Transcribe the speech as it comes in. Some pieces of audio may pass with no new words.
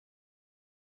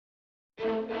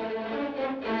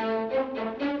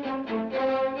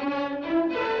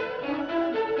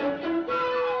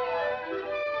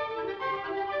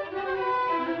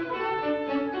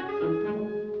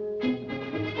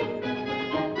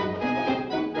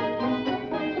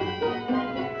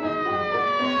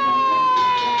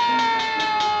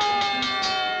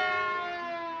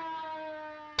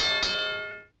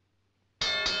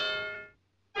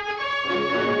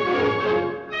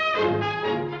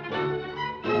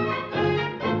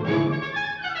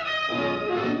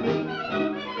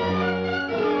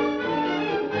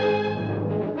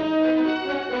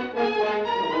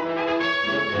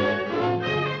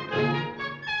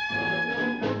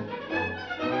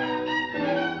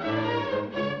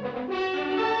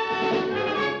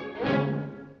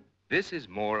This is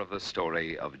more of the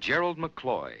story of Gerald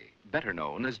McCloy, better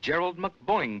known as Gerald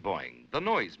McBoing Boing, the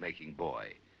noise-making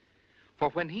boy. For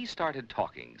when he started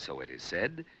talking, so it is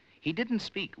said, he didn't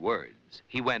speak words.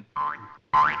 He went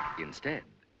instead.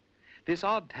 This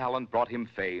odd talent brought him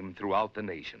fame throughout the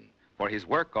nation for his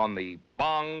work on the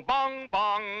Bong Bong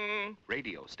Bong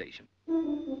radio station.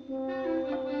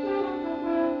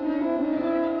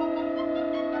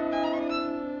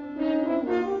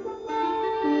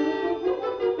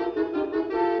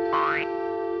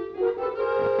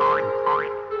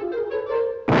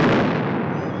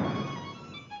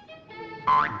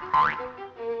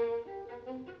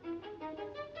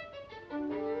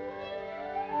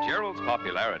 Gerald's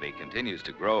popularity continues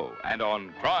to grow, and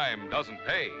on Crime Doesn't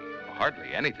Pay,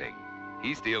 hardly anything,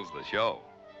 he steals the show.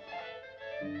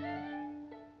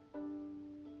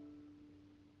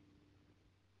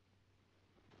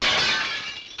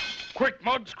 Quick,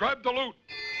 Muggs, grab the loot.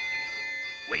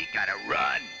 We gotta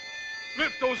run.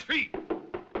 Lift those feet.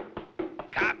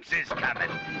 Cops is coming.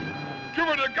 Give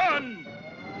her the gun.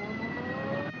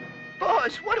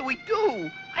 Boss, what do we do?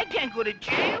 I can't go to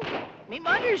jail. Me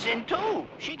mother's in too.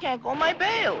 She can't go my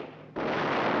bail.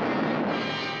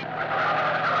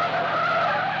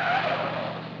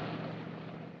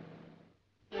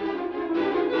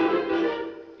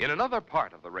 In another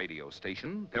part of the radio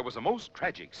station, there was a most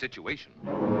tragic situation.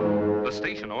 The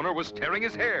station owner was tearing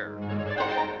his hair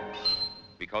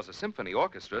because a symphony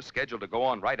orchestra scheduled to go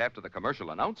on right after the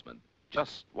commercial announcement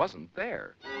just wasn't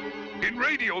there. In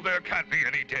radio, there can't be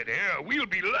any dead air. We'll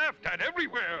be laughed at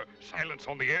everywhere. Silence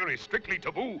on the air is strictly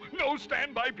taboo. No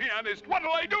standby pianist.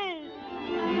 What'll I do?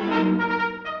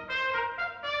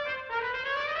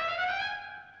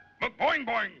 McBoing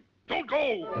Boing, don't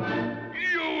go.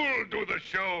 You'll do the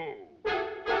show.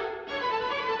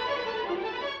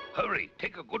 Hurry,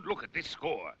 take a good look at this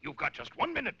score. You've got just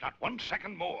 1 minute, not 1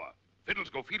 second more.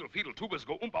 Fiddles go feedle, feedle, tubas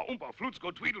go oompa, oompa, flutes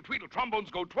go tweedle, tweedle, trombones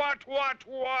go twa, twa,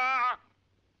 twa.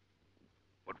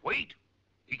 But wait,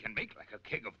 he can make like a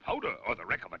keg of powder or the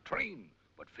wreck of a train.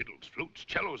 But fiddles, flutes,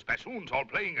 cellos, bassoons all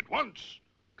playing at once.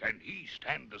 Can he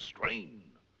stand the strain?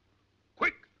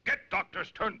 Quick, get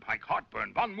Doctor's Turnpike,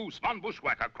 Heartburn, Von Moose, Von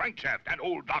Bushwhacker, Crankshaft, and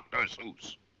old Dr.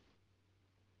 Seuss.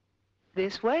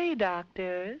 This way,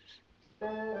 doctors.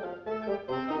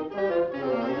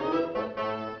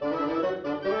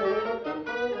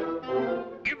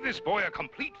 Give this boy a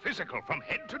complete physical from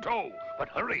head to toe. But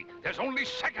hurry, there's only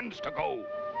seconds to go.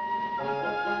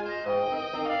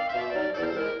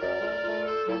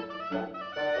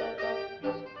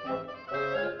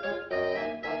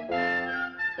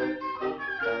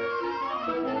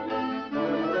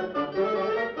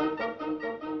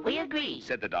 We agree,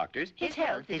 Said the doctors. his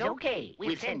health is okay.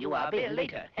 We'll send you our bill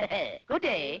later. Good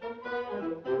day.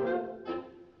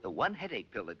 The one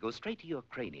headache pill that goes straight to your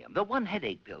cranium. The one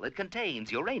headache pill that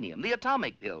contains uranium. The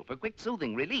atomic pill for quick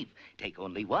soothing relief. Take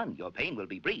only one. Your pain will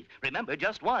be brief. Remember,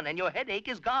 just one, and your headache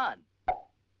is gone.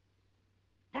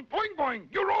 But Boing Boing,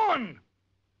 you're on!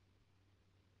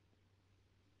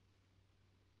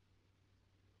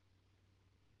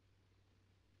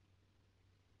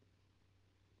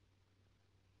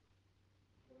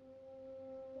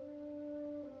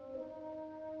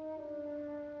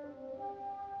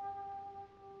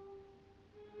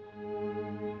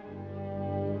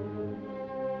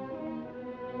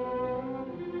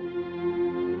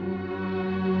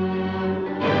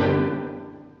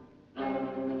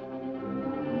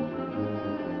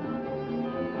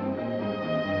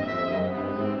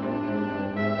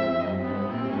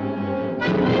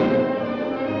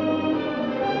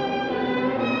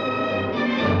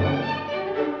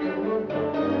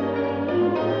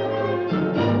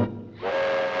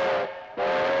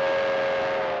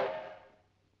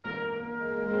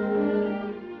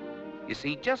 You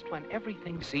see, just when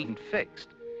everything seemed fixed,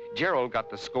 Gerald got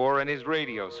the score and his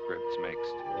radio scripts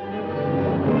mixed.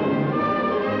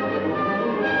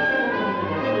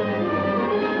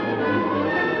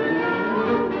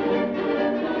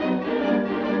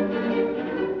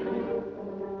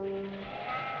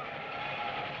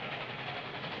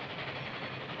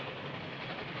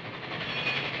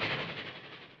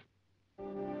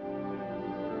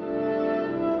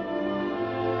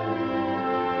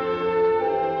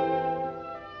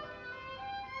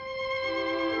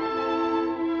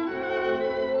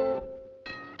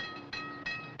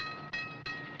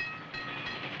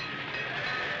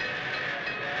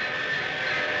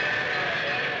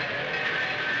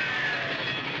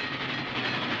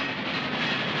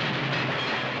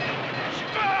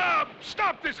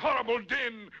 Stop this horrible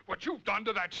din! What you've done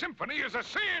to that symphony is a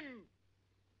sin!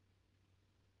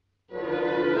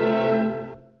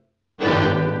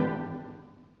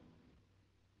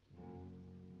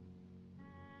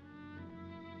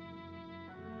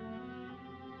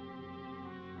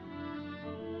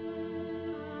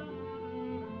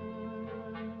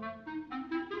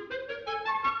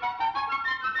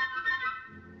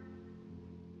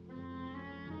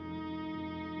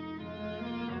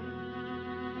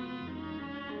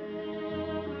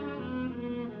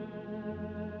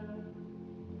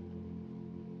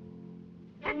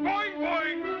 McBoing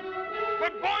Boing!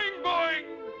 McBoing Boing!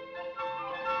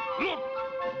 Look!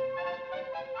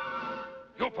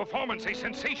 Your performance a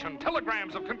sensation.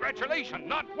 Telegrams of congratulation,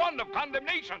 not one of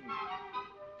condemnation.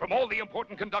 From all the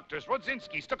important conductors,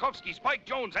 Rodzinski, Stokowski, Spike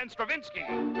Jones, and Stravinsky.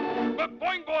 But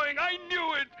boing, boing, I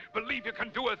knew it. Believe you can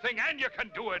do a thing, and you can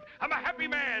do it. I'm a happy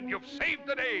man. You've saved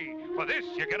the day. For this,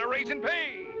 you get a raise in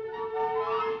pay.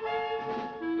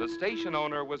 The station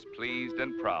owner was pleased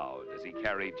and proud as he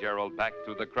carried Gerald back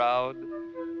through the crowd.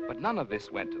 But none of this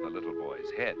went to the little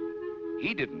boy's head.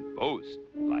 He didn't boast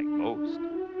like most.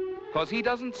 'Cause he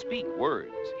doesn't speak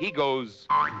words. He goes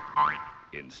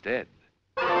instead.